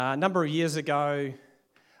A number of years ago,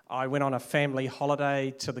 I went on a family holiday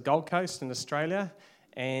to the Gold Coast in Australia,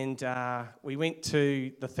 and we went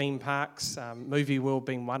to the theme parks, Movie World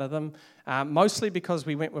being one of them, mostly because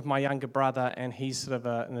we went with my younger brother, and he's sort of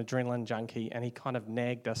an adrenaline junkie, and he kind of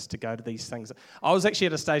nagged us to go to these things. I was actually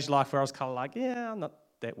at a stage of life where I was kind of like, yeah, I'm not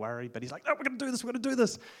that worried, but he's like, no, we're going to do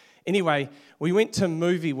this. Anyway, we went to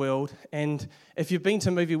Movie World, and if you've been to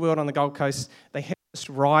Movie World on the Gold Coast, they have this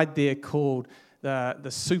ride there called the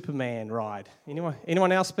Superman ride.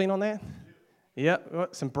 Anyone else been on that? Yeah,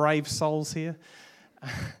 some brave souls here.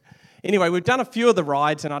 Anyway, we've done a few of the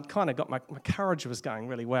rides, and I'd kind of got my courage was going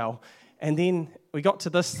really well. And then we got to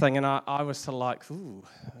this thing, and I was sort of like, ooh,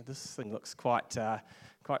 this thing looks quite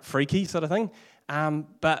freaky sort of thing.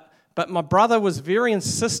 But my brother was very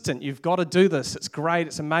insistent, you've got to do this, it's great,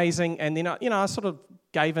 it's amazing. And then, I sort of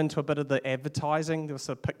gave into a bit of the advertising. There were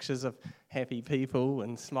sort of pictures of happy people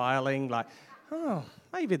and smiling, like, oh,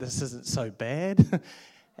 maybe this isn't so bad.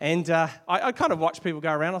 And I kind of watched people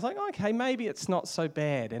go around. I was like, okay, maybe it's not so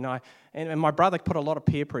bad. And my brother put a lot of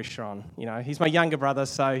peer pressure on. He's my younger brother,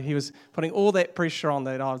 so he was putting all that pressure on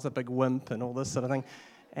that I was a big wimp and all this sort of thing.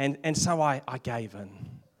 And so I gave in.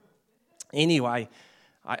 Anyway,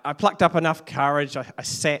 I plucked up enough courage. I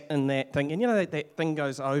sat in that thing. And that thing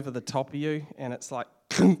goes over the top of you, and it's like,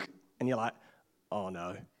 clunk, and you're like, oh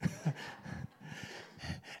no.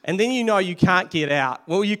 And then you can't get out.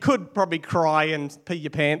 Well, you could probably cry and pee your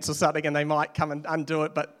pants or something, and they might come and undo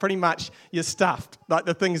it, but pretty much you're stuffed. Like,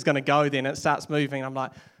 the thing's going to go then, it starts moving. I'm like,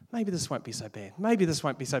 maybe this won't be so bad. Maybe this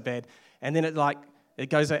won't be so bad. And then it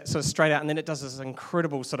goes out, sort of straight out, and then it does this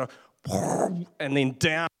incredible sort of, and then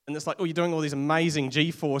down. And it's like, you're doing all these amazing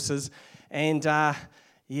G-forces. And,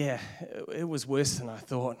 it was worse than I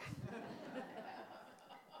thought.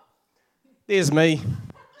 There's me.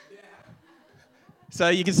 So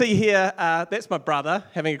you can see here, that's my brother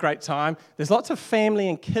having a great time. There's lots of family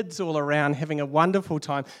and kids all around having a wonderful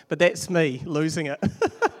time, but that's me losing it.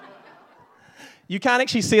 You can't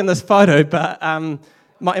actually see in this photo, but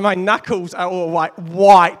my knuckles are all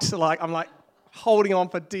white. Like, I'm like holding on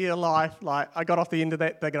for dear life. Like, I got off the end of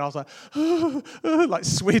that thing and I was like, like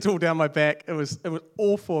sweat all down my back. It was an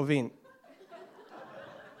awful event.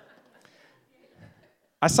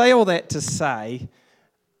 I say all that to say,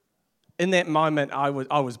 in that moment, I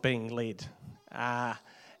was being led. I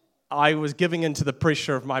was giving into the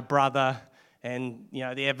pressure of my brother and,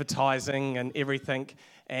 the advertising and everything.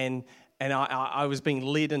 And I was being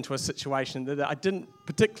led into a situation that I didn't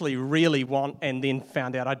particularly really want, and then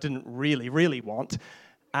found out I didn't really, really want.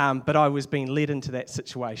 But I was being led into that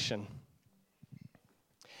situation.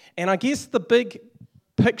 And I guess the big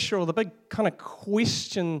picture, or the big kind of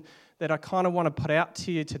question that I kind of want to put out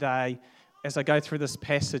to you today as I go through this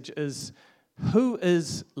passage is, who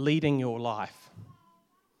is leading your life?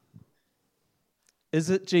 Is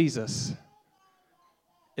it Jesus?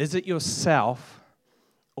 Is it yourself?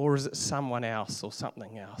 Or is it someone else or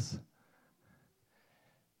something else?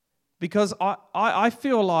 Because I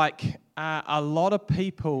feel like a lot of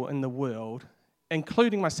people in the world,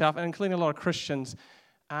 including myself and including a lot of Christians,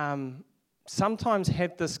 sometimes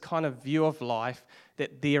have this kind of view of life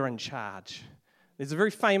that they're in charge. There's a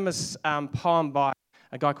very famous poem by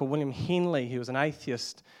a guy called William Henley. He was an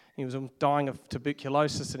atheist. He was dying of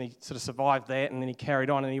tuberculosis, and he sort of survived that, and then he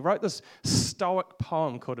carried on. And he wrote this Stoic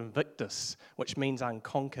poem called Invictus, which means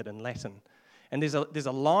unconquered in Latin. And there's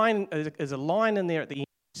a line in there at the end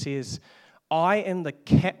that says, "I am the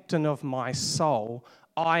captain of my soul.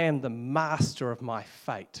 I am the master of my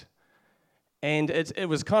fate." And it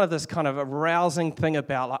was kind of this kind of arousing thing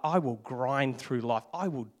about, like, I will grind through life. I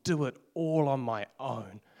will do it all on my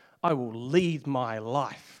own. I will lead my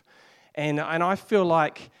life. And I feel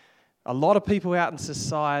like a lot of people out in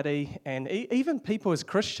society, and even people as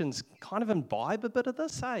Christians, kind of imbibe a bit of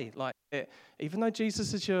this, hey? Like, even though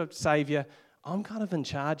Jesus is your Savior, I'm kind of in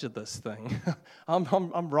charge of this thing.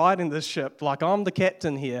 I'm riding this ship, like I'm the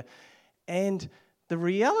captain here. And the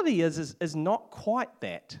reality is not quite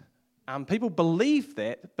that. People believe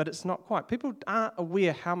that, but it's not quite. People aren't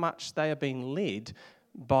aware how much they are being led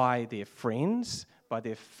by their friends, by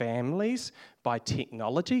their families, by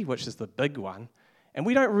technology, which is the big one. And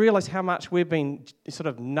we don't realize how much we're being sort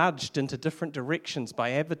of nudged into different directions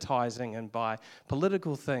by advertising and by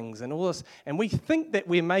political things and all this. And we think that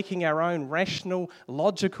we're making our own rational,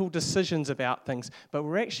 logical decisions about things, but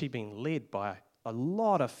we're actually being led by a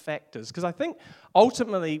lot of factors. Because I think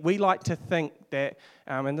ultimately we like to think that,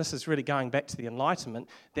 and this is really going back to the Enlightenment,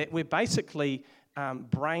 that we're basically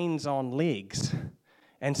brains on legs.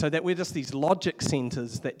 And so that we're just these logic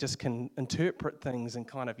centers that just can interpret things and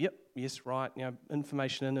kind of, yep, yes, right,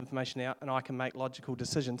 information in, information out, and I can make logical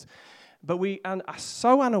decisions. But we are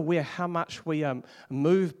so unaware how much we are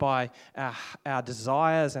moved by our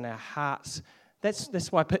desires and our hearts.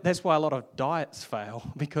 That's why a lot of diets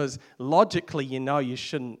fail, because logically you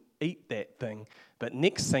shouldn't eat that thing. But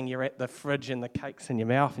next thing you're at the fridge and the cake's in your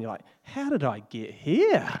mouth and you're like, how did I get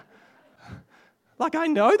here? Like, I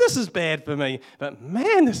know this is bad for me, but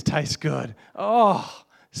man, this tastes good. Oh,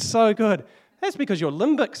 so good. That's because your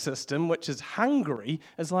limbic system, which is hungry,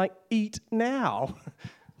 is like, eat now.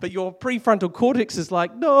 But your prefrontal cortex is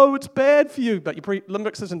like, no, it's bad for you. But your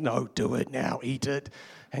limbic system, no, do it now, eat it.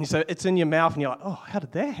 And so it's in your mouth and you're like, oh, how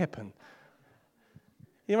did that happen?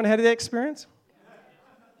 Anyone had that experience?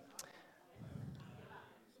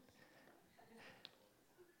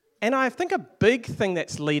 And I think a big thing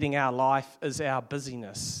that's leading our life is our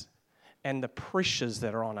busyness and the pressures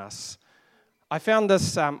that are on us. I found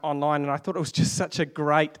this online, and I thought it was just such a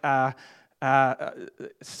great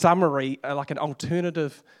summary, like an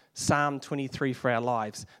alternative Psalm 23 for our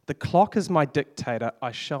lives. The clock is my dictator,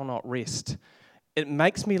 I shall not rest. It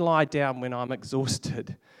makes me lie down when I'm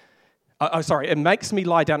exhausted. It makes me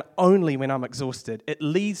lie down only when I'm exhausted. It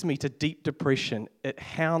leads me to deep depression. It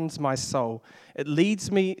hounds my soul. It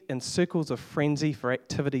leads me in circles of frenzy for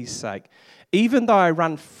activity's sake. Even though I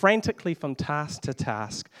run frantically from task to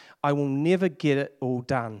task, I will never get it all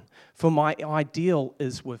done, for my ideal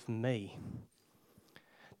is with me.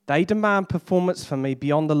 They demand performance from me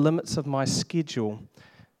beyond the limits of my schedule.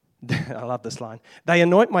 I love this line. They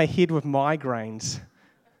anoint my head with migraines.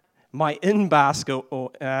 My in-basket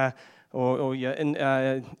or your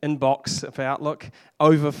inbox of Outlook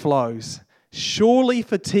overflows. Surely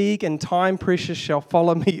fatigue and time pressure shall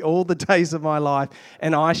follow me all the days of my life,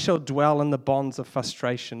 and I shall dwell in the bonds of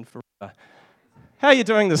frustration forever. How are you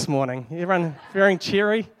doing this morning? Everyone feeling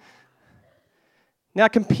cheery? Now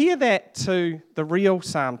compare that to the real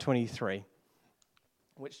Psalm 23,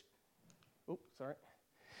 which,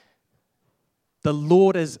 the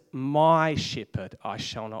Lord is my shepherd, I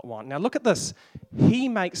shall not want. Now look at this. He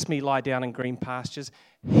makes me lie down in green pastures.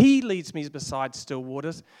 He leads me beside still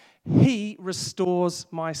waters. He restores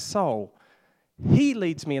my soul. He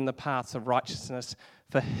leads me in the paths of righteousness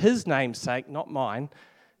for his name's sake, not mine.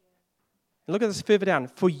 Look at this further down.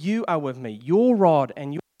 For you are with me. Your rod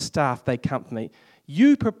and your staff, they comfort me.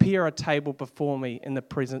 You prepare a table before me in the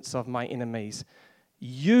presence of my enemies.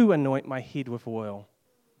 You anoint my head with oil.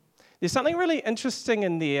 There's something really interesting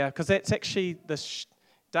in there, because that's actually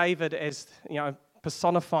David, as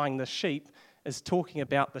personifying the sheep, is talking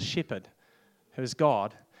about the shepherd, who is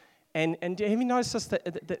God. And have you noticed that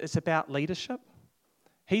it's about leadership?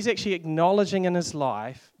 He's actually acknowledging in his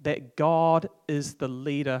life that God is the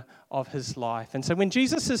leader of his life. And so when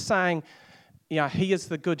Jesus is saying, he is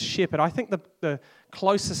the good shepherd, I think the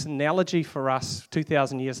closest analogy for us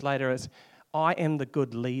 2,000 years later is, I am the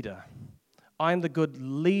good leader. I am the good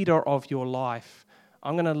leader of your life.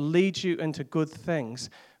 I'm going to lead you into good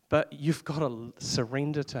things, but you've got to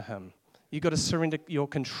surrender to him. You've got to surrender your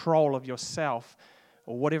control of yourself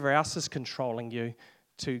or whatever else is controlling you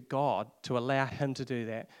to God, to allow him to do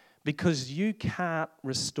that, because you can't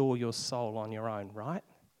restore your soul on your own, right?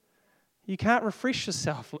 You can't refresh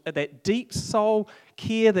yourself. That deep soul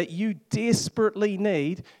care that you desperately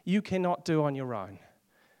need, you cannot do on your own.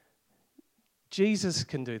 Jesus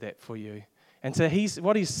can do that for you. And so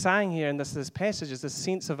what he's saying here in this passage is this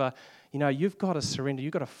sense of you've got to surrender,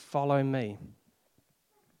 you've got to follow me.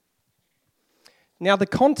 Now, the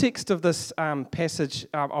context of this passage,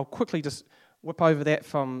 I'll quickly just whip over that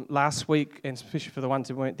from last week, and especially for the ones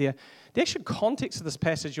who weren't there. The actual context of this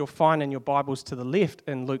passage you'll find in your Bibles to the left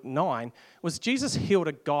in Luke 9 was Jesus healed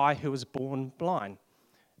a guy who was born blind.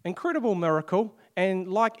 Incredible miracle, and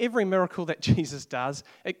like every miracle that Jesus does,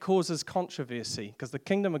 it causes controversy because the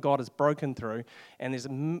kingdom of God is broken through,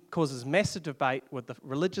 and causes massive debate with the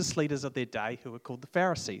religious leaders of their day, who were called the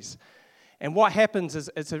Pharisees. And what happens is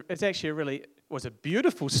it's actually was a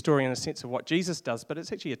beautiful story in the sense of what Jesus does, but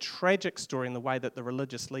it's actually a tragic story in the way that the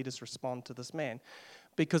religious leaders respond to this man,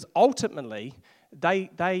 because ultimately they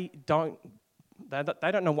don't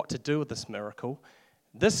know what to do with this miracle.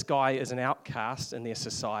 This guy is an outcast in their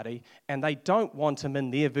society, and they don't want him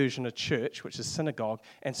in their version of church, which is synagogue,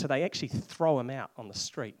 and so they actually throw him out on the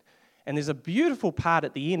street. And there's a beautiful part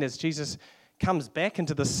at the end as Jesus comes back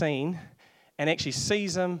into the scene and actually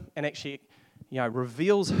sees him and actually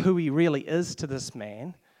reveals who he really is to this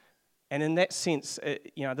man. And in that sense,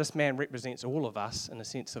 this man represents all of us in the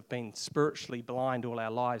sense of being spiritually blind all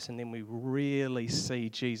our lives, and then we really see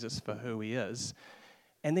Jesus for who he is.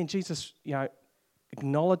 And then Jesus,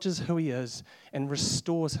 acknowledges who he is and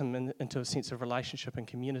restores him into a sense of relationship and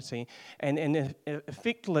community. And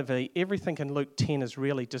effectively, everything in Luke 10 is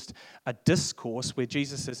really just a discourse where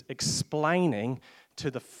Jesus is explaining to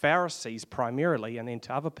the Pharisees primarily, and then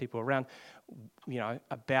to other people around,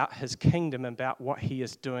 about his kingdom, about what he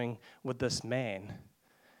is doing with this man,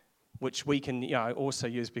 which we can also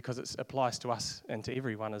use because it applies to us and to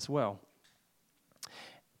everyone as well.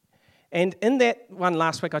 And in that one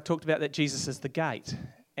last week, I talked about that Jesus is the gate,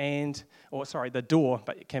 the door,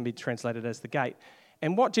 but it can be translated as the gate.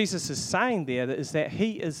 And what Jesus is saying there is that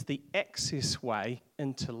he is the access way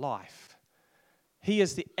into life. He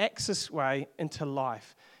is the access way into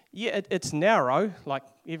life. Yeah, it's narrow, like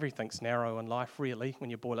everything's narrow in life, really, when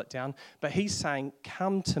you boil it down. But he's saying,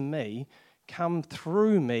 come to me, come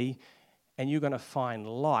through me, and you're going to find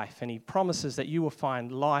life. And he promises that you will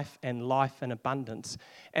find life and life in abundance.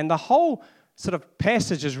 And the whole sort of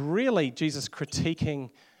passage is really Jesus critiquing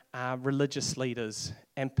religious leaders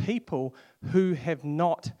and people who have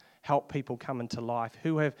not helped people come into life,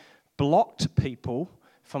 who have blocked people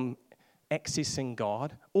from accessing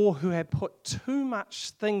God, or who have put too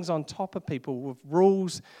much things on top of people with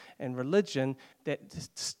rules and religion that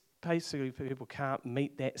just basically people can't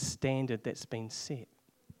meet that standard that's been set.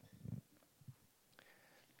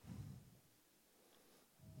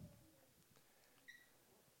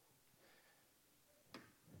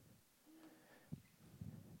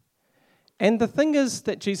 And the thing is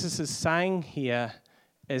that Jesus is saying here,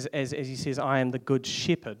 as he says, I am the good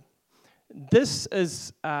shepherd. This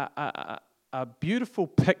is a beautiful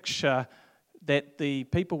picture that the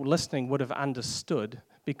people listening would have understood,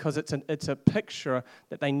 because it's a picture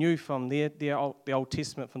that they knew from the Old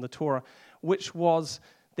Testament, from the Torah, which was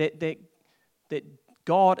that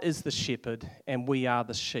God is the shepherd and we are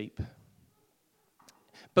the sheep.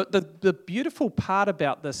 But the beautiful part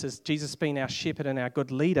about this is Jesus being our shepherd and our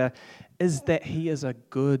good leader is that he is a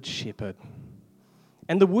good shepherd.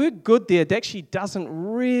 And the word good there actually doesn't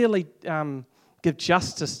really give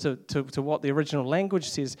justice to what the original language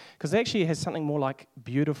says, because it actually has something more like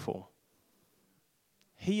beautiful.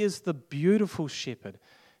 He is the beautiful shepherd.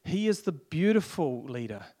 He is the beautiful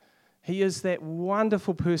leader. He is that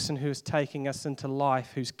wonderful person who is taking us into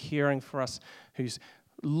life, who's caring for us, who's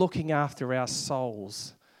looking after our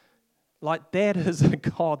souls. Like, that is a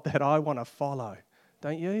God that I want to follow,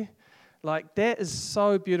 don't you? Like, that is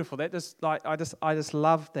so beautiful. That just, like, I just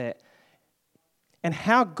love that. And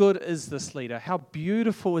how good is this leader? How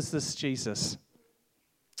beautiful is this Jesus?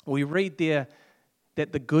 We read there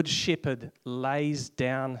that the good shepherd lays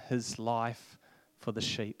down his life for the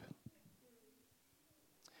sheep.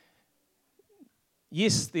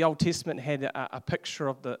 Yes, the Old Testament had a picture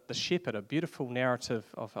of the shepherd, a beautiful narrative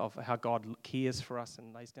of how God cares for us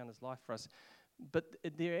and lays down his life for us. But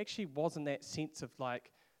there actually wasn't that sense of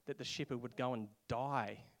like that the shepherd would go and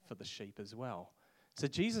die for the sheep as well. So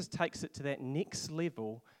Jesus takes it to that next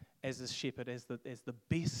level as a shepherd, as the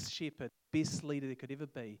best shepherd, best leader there could ever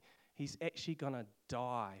be. He's actually going to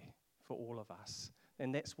die for all of us.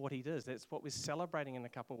 And that's what he does. That's what we're celebrating in a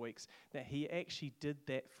couple of weeks, that he actually did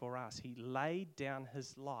that for us. He laid down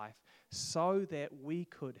his life so that we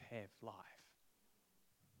could have life.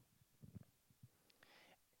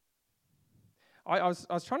 I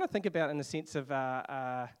was trying to think about it in the sense of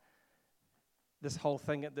this whole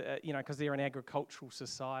thing, because they're an agricultural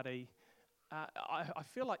society. I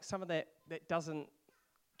feel like some of that doesn't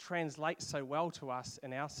translate so well to us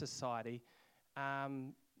in our society,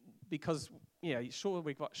 because, sure,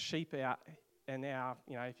 we've got sheep out in our,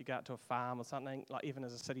 if you go out to a farm or something, like even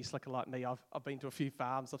as a city slicker like me, I've been to a few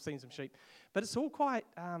farms, I've seen some sheep, but it's all quite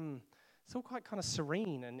kind of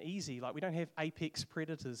serene and easy. Like, we don't have apex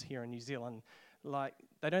predators here in New Zealand. Like,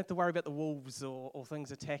 they don't have to worry about the wolves or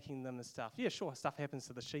things attacking them and stuff. Yeah, sure, stuff happens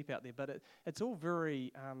to the sheep out there, but it's all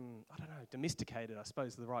very, domesticated, I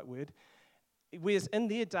suppose is the right word. Whereas in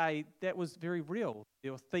their day, that was very real.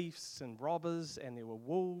 There were thieves and robbers, and there were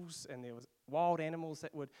wolves, and there was wild animals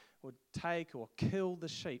that would take or kill the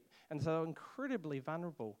sheep. And so incredibly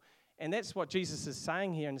vulnerable. And that's what Jesus is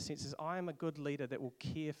saying here in the sense is, I am a good leader that will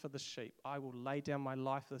care for the sheep. I will lay down my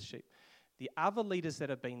life for the sheep. The other leaders that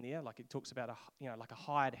have been there, like it talks about like a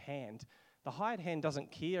hired hand. The hired hand doesn't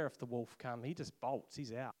care if the wolf comes. He just bolts.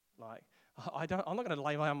 He's out. Like, I'm not going to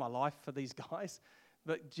lay down my life for these guys.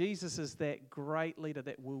 But Jesus is that great leader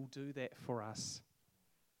that will do that for us.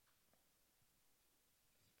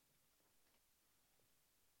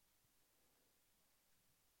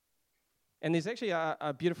 And there's actually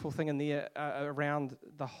a beautiful thing in there around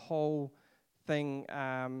the whole thing.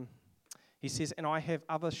 He says, and I have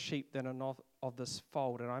other sheep that are not of this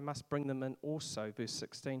fold, and I must bring them in also, verse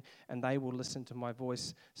 16, and they will listen to my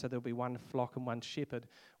voice, so there'll be one flock and one shepherd.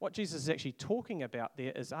 What Jesus is actually talking about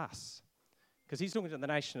there is us, because he's talking to the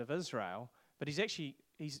nation of Israel, but he's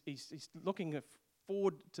looking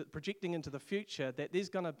forward to projecting into the future that there's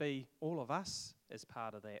going to be all of us as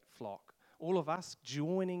part of that flock, all of us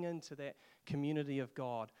joining into that community of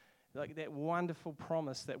God, like that wonderful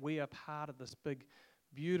promise that we are part of this big,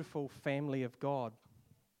 beautiful family of God.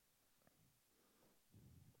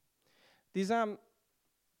 There's a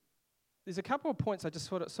couple of points I just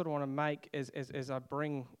sort of want to make as I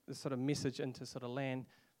bring this sort of message into sort of land.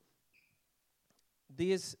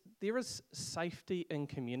 There is safety in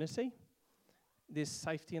community. There's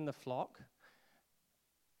safety in the flock.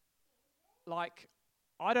 Like,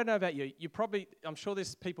 I don't know about you. I'm sure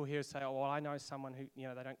there's people here who say, oh, well, I know someone who,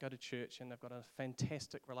 they don't go to church and they've got a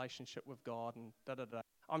fantastic relationship with God and da-da-da.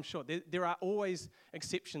 I'm sure there are always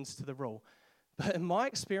exceptions to the rule. But in my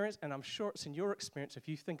experience, and I'm sure it's in your experience, if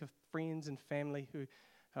you think of friends and family who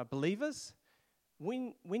are believers,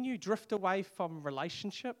 when you drift away from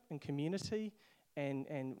relationship and community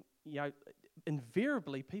and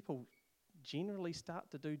invariably people generally start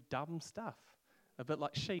to do dumb stuff, a bit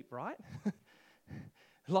like sheep, right?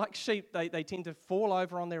 Like sheep, they tend to fall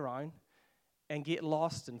over on their own and get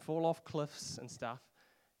lost and fall off cliffs and stuff.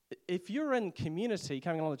 If you're in community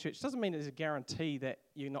coming along the church, it doesn't mean there's a guarantee that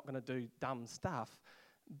you're not going to do dumb stuff,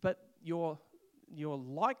 but your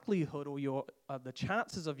likelihood or the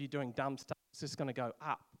chances of you doing dumb stuff is just going to go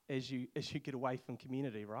up as you get away from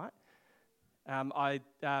community, right? I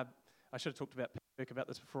should have talked about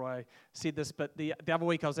this before I said this, but the other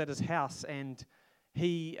week I was at his house and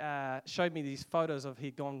he showed me these photos of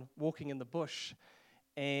he'd gone walking in the bush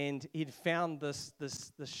and he'd found this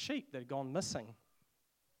sheep that had gone missing.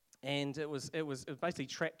 And it was basically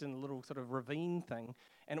trapped in a little sort of ravine thing,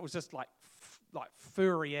 and it was just like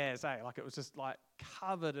furry as, like it was just like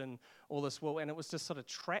covered in all this wool, and it was just sort of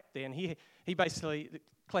trapped there. And he basically,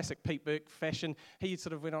 classic Pete Burke fashion, he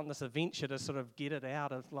sort of went on this adventure to sort of get it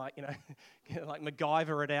out of like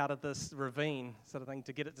MacGyver it out of this ravine sort of thing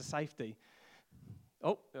to get it to safety.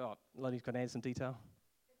 Oh, Lonnie's going to add some detail.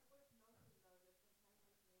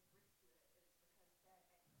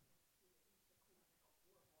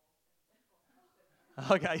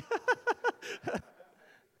 Okay.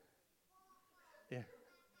 Yeah.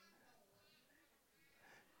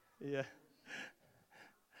 Yeah.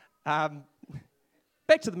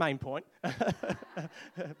 Back to the main point.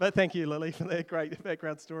 But thank you, Lily, for that great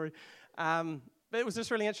background story. But it was just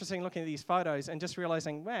really interesting looking at these photos and just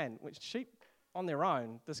realizing, man, with sheep on their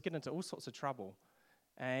own, just get into all sorts of trouble.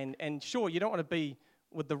 And sure, you don't want to be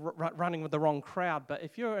with running with the wrong crowd, but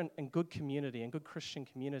if you're in good community, in good Christian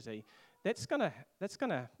community, that's gonna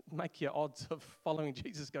make your odds of following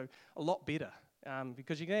Jesus go a lot better,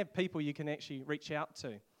 because you can have people you can actually reach out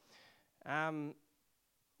to.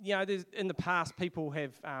 There's, in the past, people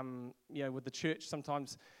have, with the church,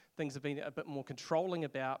 sometimes things have been a bit more controlling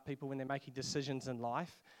about people when they're making decisions in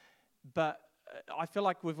life. But I feel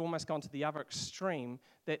like we've almost gone to the other extreme,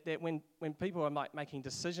 that when people are making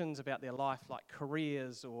decisions about their life, like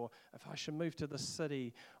careers, or if I should move to this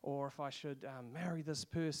city, or if I should marry this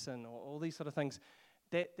person, or all these sort of things,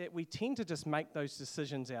 that we tend to just make those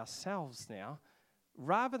decisions ourselves now,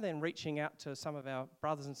 rather than reaching out to some of our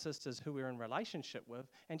brothers and sisters who we're in relationship with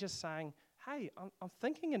and just saying, hey, I'm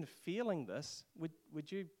thinking and feeling this. Would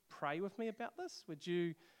you pray with me about this? Would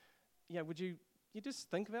you just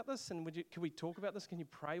think about this, and can we talk about this? Can you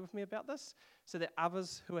pray with me about this? So that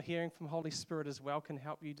others who are hearing from Holy Spirit as well can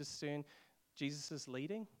help you discern Jesus'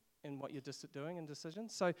 leading in what you're just doing and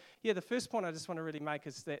decisions. So, the first point I just want to really make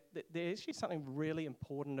is that there's actually something really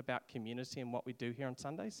important about community and what we do here on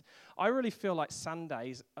Sundays. I really feel like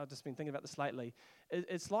Sundays, I've just been thinking about this lately,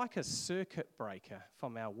 it's like a circuit breaker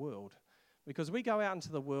from our world. Because we go out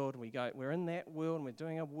into the world, we're in that world, and we're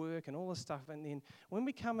doing our work and all this stuff, and then when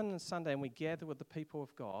we come in on Sunday and we gather with the people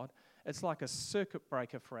of God, it's like a circuit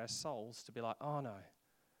breaker for our souls to be like, oh no,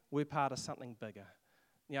 we're part of something bigger.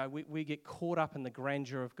 We get caught up in the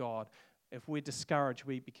grandeur of God. If we're discouraged,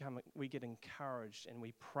 we get encouraged, and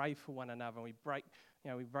we pray for one another, and we break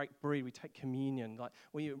bread, we take communion. Like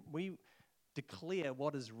we declare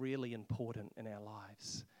what is really important in our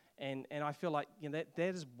lives. And I feel like that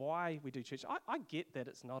is why we do church. I get that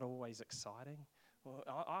it's not always exciting. Well,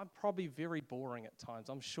 I'm probably very boring at times,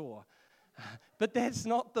 I'm sure. But that's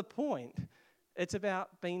not the point. It's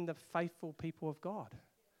about being the faithful people of God.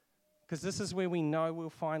 Because this is where we know we'll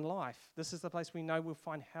find life. This is the place we know we'll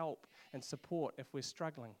find help and support if we're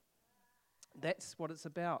struggling. That's what it's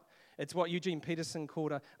about. It's what Eugene Peterson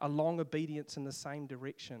called a long obedience in the same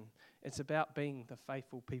direction. It's about being the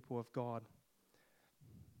faithful people of God.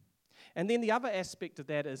 And then the other aspect of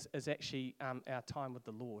that is actually our time with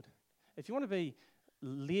the Lord. If you want to be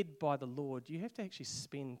led by the Lord, you have to actually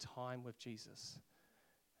spend time with Jesus.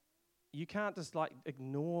 You can't just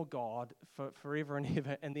ignore God for forever and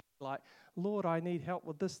ever and then Lord, I need help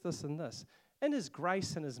with this, this, and this. In His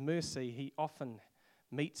grace and His mercy, He often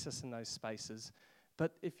meets us in those spaces.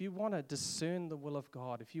 But if you want to discern the will of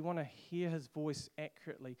God, if you want to hear His voice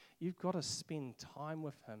accurately, you've got to spend time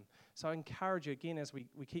with Him. So I encourage you again, as we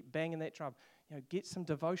keep banging that drum, get some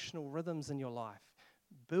devotional rhythms in your life.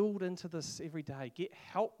 Build into this every day. Get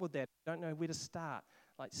help with that. Don't know where to start.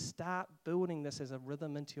 Start building this as a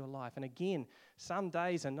rhythm into your life. And again, some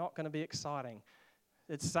days are not going to be exciting.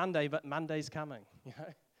 It's Sunday, but Monday's coming.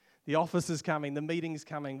 The office is coming. The meeting's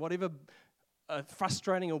coming. Whatever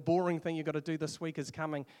frustrating or boring thing you've got to do this week is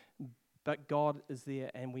coming. But God is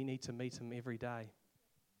there, and we need to meet Him every day.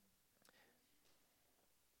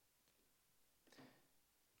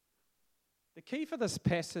 The key for this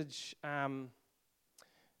passage, and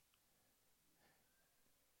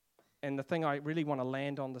the thing I really want to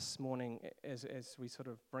land on this morning as we sort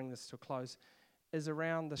of bring this to a close, is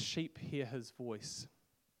around the sheep hear His voice.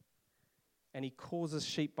 And He calls His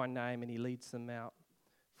sheep by name and He leads them out,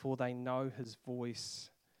 for they know His voice.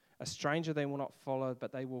 A stranger they will not follow,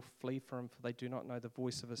 but they will flee from Him, for they do not know the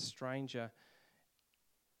voice of a stranger.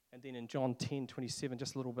 And then in John 10:27,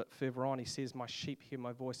 just a little bit further on, He says, my sheep hear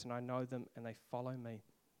my voice and I know them and they follow me.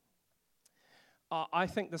 I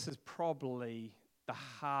think this is probably the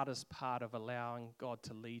hardest part of allowing God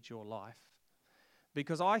to lead your life.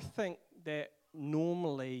 Because I think that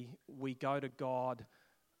normally we go to God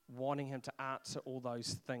wanting Him to answer all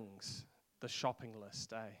those things, the shopping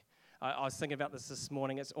list, I was thinking about this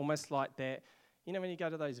morning. It's almost like that, when you go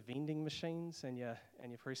to those vending machines and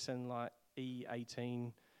you press in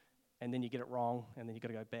E18 and then you get it wrong and then you got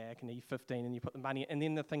to go back and E15 and you put the money and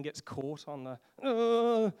then the thing gets caught on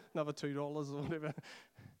the another $2 or whatever.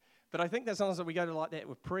 But I think that sometimes we go to that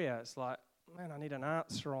with prayer. It's like, man, I need an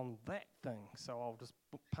answer on that thing. So I'll just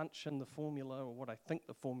punch in the formula or what I think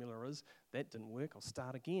the formula is. That didn't work. I'll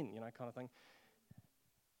start again, kind of thing.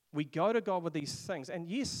 We go to God with these things. And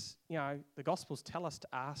yes, the Gospels tell us to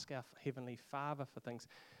ask our Heavenly Father for things.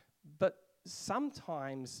 But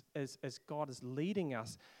sometimes as God is leading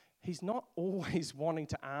us, He's not always wanting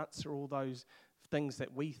to answer all those things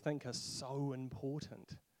that we think are so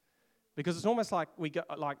important. Because it's almost like we go,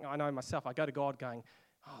 I know myself, I go to God going,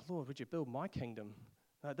 oh, Lord, would you build my kingdom?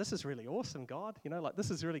 This is really awesome, God.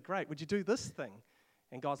 This is really great. Would you do this thing?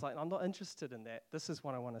 And God's like, I'm not interested in that. This is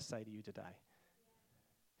what I want to say to you today.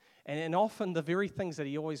 And often the very things that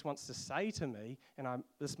He always wants to say to me, and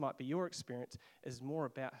this might be your experience, is more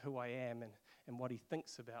about who I am and what He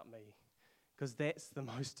thinks about me. Because that's the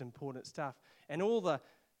most important stuff. And all the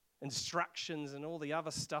instructions and all the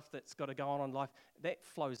other stuff that's got to go on in life, that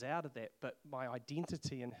flows out of that. But my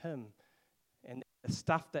identity in Him and the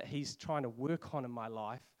stuff that He's trying to work on in my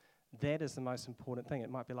life, that is the most important thing.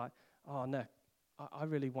 It might be like, oh, Nick, I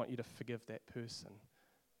really want you to forgive that person.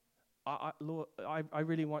 Lord, I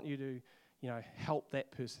really want you to, help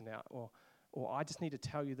that person out. Or I just need to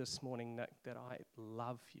tell you this morning, Nick, that I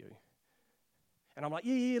love you. And I'm like,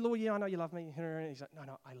 yeah, Lord, I know you love me. And He's like,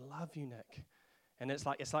 no, I love you, Nick. And it's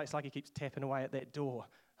like He keeps tapping away at that door.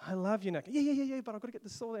 I love you, Nick. Yeah, but I've got to get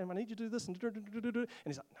this sorted, and I need you to do this. And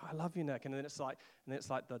He's like, no, I love you, Nick. And then it's like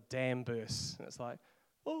the dam bursts. And it's like,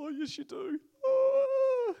 oh, yes, you do.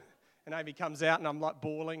 Oh. And Amy comes out, and I'm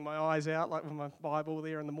bawling my eyes out, with my Bible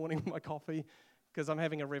there in the morning with my coffee, because I'm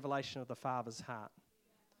having a revelation of the Father's heart.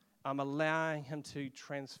 I'm allowing Him to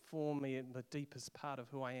transform me in the deepest part of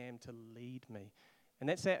who I am, to lead me. And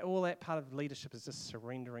all that part of leadership is just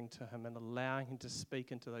surrendering to Him and allowing Him to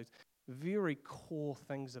speak into those very core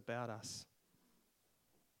things about us.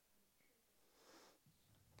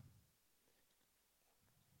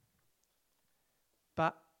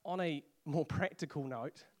 But on a more practical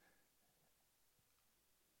note,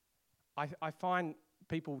 I find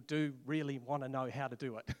people do really want to know how to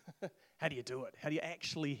do it. How do you do it? How do you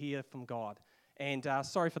actually hear from God? And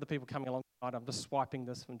sorry for the people coming along tonight. I'm just swiping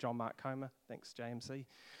this from John Mark Comer. Thanks, JMC.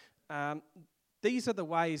 These are the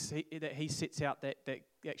ways that he sets out that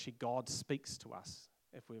actually God speaks to us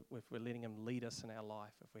if we're letting Him lead us in our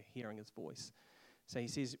life, if we're hearing His voice. So he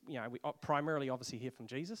says, we primarily obviously hear from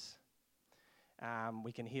Jesus.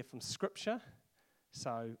 We can hear from Scripture.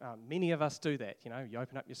 So many of us do that, you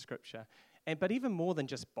open up your Scripture. But even more than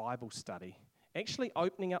just Bible study, actually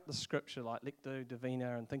opening up the Scripture like Lectio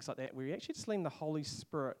Divina and things like that, we're actually just letting the Holy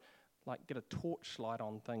Spirit like get a torchlight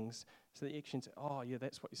on things so that you actually say, oh, yeah,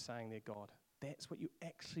 that's what you're saying there, God. That's what you're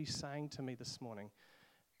actually saying to me this morning.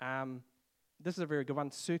 This is a very good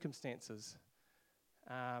one, circumstances.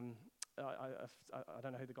 I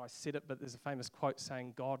don't know who the guy said it, but there's a famous quote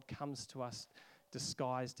saying, God comes to us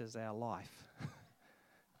disguised as our life.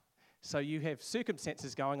 So you have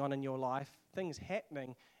circumstances going on in your life, things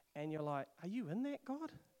happening, and you're like, are you in that,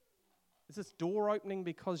 God? Is this door opening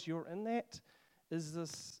because you're in that? Is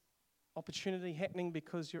this opportunity happening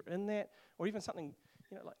because you're in that? Or even something,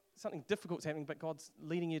 like something difficult's happening, but God's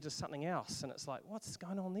leading you to something else, and it's like, what's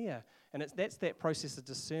going on there? And that's that process of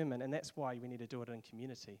discernment, and that's why we need to do it in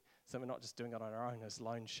community, so we're not just doing it on our own as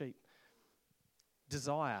lone sheep.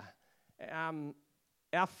 Desire.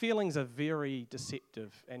 Our feelings are very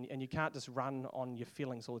deceptive, and you can't just run on your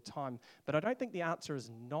feelings all the time. But I don't think the answer is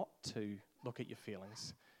not to look at your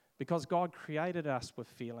feelings, because God created us with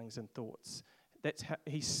feelings and thoughts. That's how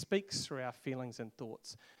He speaks through our feelings and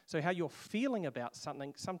thoughts. So how you're feeling about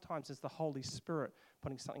something sometimes is the Holy Spirit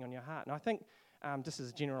putting something on your heart. And I think, just as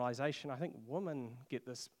a generalization, I think women get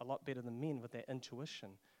this a lot better than men with their intuition,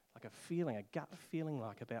 like a feeling, a gut feeling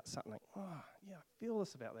like about something. Oh, yeah, I feel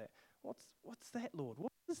this about that. What's that, Lord?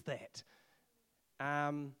 What is that?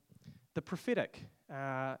 The prophetic.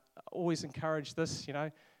 Always encourage this,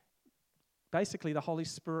 Basically, the Holy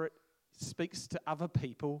Spirit speaks to other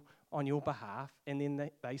people on your behalf, and then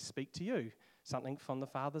they speak to you, something from the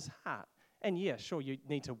Father's heart. And yeah, sure, you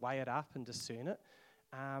need to weigh it up and discern it,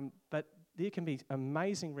 but there can be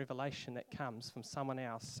amazing revelation that comes from someone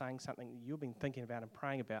else saying something that you've been thinking about and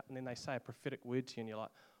praying about, and then they say a prophetic word to you, and you're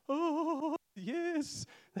like, oh, yes,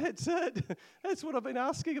 that's it. That's what I've been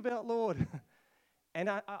asking about, Lord. And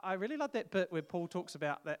I really love that bit where Paul talks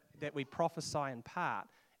about that we prophesy in part.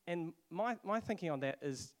 And my thinking on that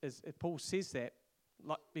is Paul says that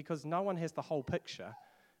because no one has the whole picture,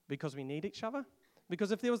 because we need each other.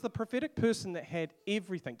 Because if there was the prophetic person that had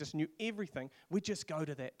everything, just knew everything, we'd just go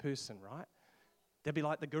to that person, right? They'd be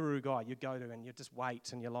like the guru guy you go to and you just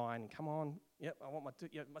wait and you're lying, come on, yep,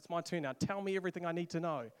 it's my turn now, tell me everything I need to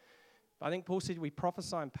know. But I think Paul said we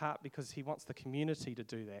prophesy in part because he wants the community to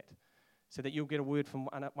do that, so that you'll get a word from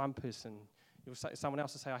one person. You'll say, someone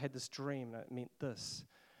else will say, I had this dream and it meant this.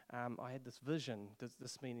 I had this vision. Does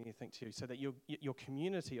this mean anything to you? So that your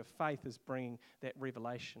community of faith is bringing that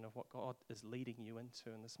revelation of what God is leading you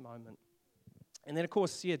into in this moment. And then, of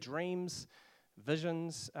course, dreams,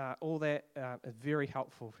 visions, all that is very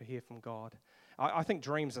helpful to hear from God. I think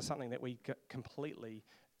dreams are something that we completely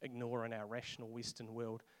ignore in our rational Western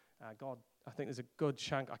world. God, I think there's a good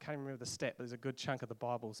chunk, I can't remember the stat, but there's a good chunk of the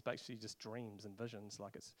Bible is basically just dreams and visions,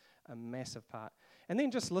 like it's a massive part. And then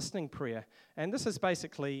just listening prayer. And this is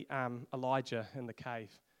basically Elijah in the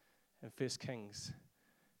cave in 1 Kings.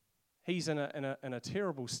 He's in a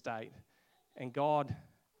terrible state, and God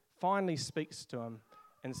finally speaks to him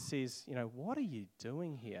and says, what are you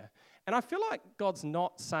doing here? And I feel like God's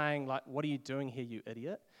not saying, like, what are you doing here, you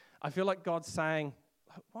idiot? I feel like God's saying,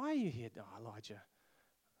 why are you here, Elijah?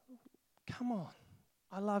 Come on,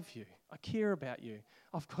 I love you. I care about you.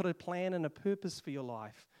 I've got a plan and a purpose for your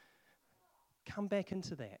life. Come back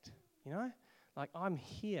into that, Like, I'm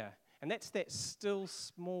here. And that's that still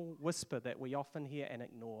small whisper that we often hear and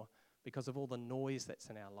ignore because of all the noise that's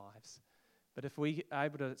in our lives. But if we are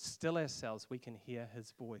able to still ourselves, we can hear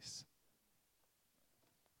his voice.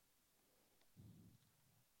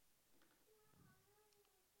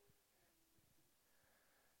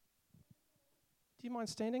 Do you mind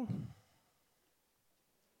standing?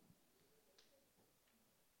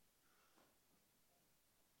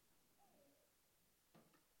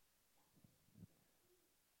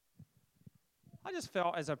 I just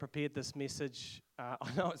felt as I prepared this message, I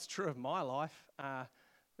know it's true of my life,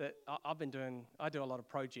 that I do a lot of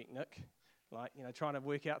Project Nick, like, trying to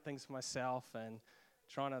work out things for myself and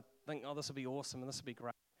trying to think, this will be awesome and this will be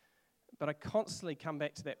great. But I constantly come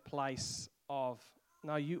back to that place of,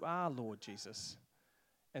 no, you are Lord Jesus.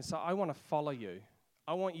 And so I want to follow you.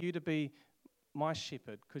 I want you to be my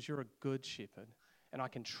shepherd because you're a good shepherd and I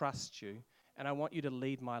can trust you. And I want you to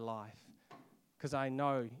lead my life because I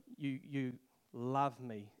know you love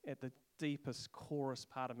me at the deepest, corest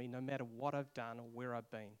part of me, no matter what I've done or where I've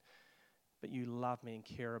been. But you love me and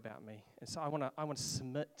care about me. And so I want to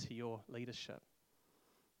submit to your leadership.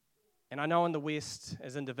 And I know in the West,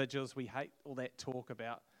 as individuals, we hate all that talk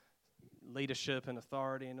about leadership and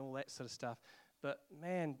authority and all that sort of stuff. But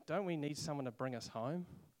man, don't we need someone to bring us home?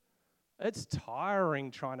 It's tiring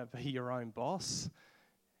trying to be your own boss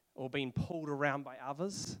or being pulled around by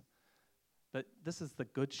others. But this is the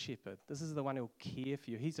good shepherd. This is the one who'll care for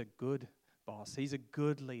you. He's a good boss. He's a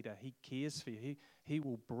good leader. He cares for you. He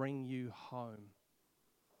will bring you home.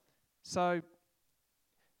 So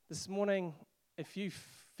this morning, if you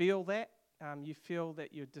feel that, you feel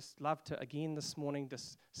that you'd just love to, again this morning,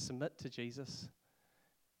 just submit to Jesus,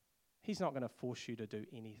 He's not going to force you to do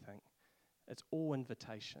anything. It's all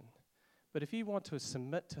invitation. But if you want to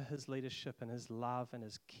submit to His leadership and His love and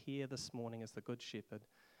His care this morning as the Good Shepherd,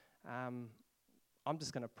 I'm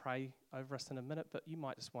just going to pray over us in a minute, but you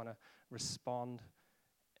might just want to respond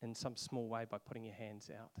in some small way by putting your hands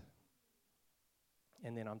out.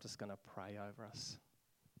 And then I'm just going to pray over us.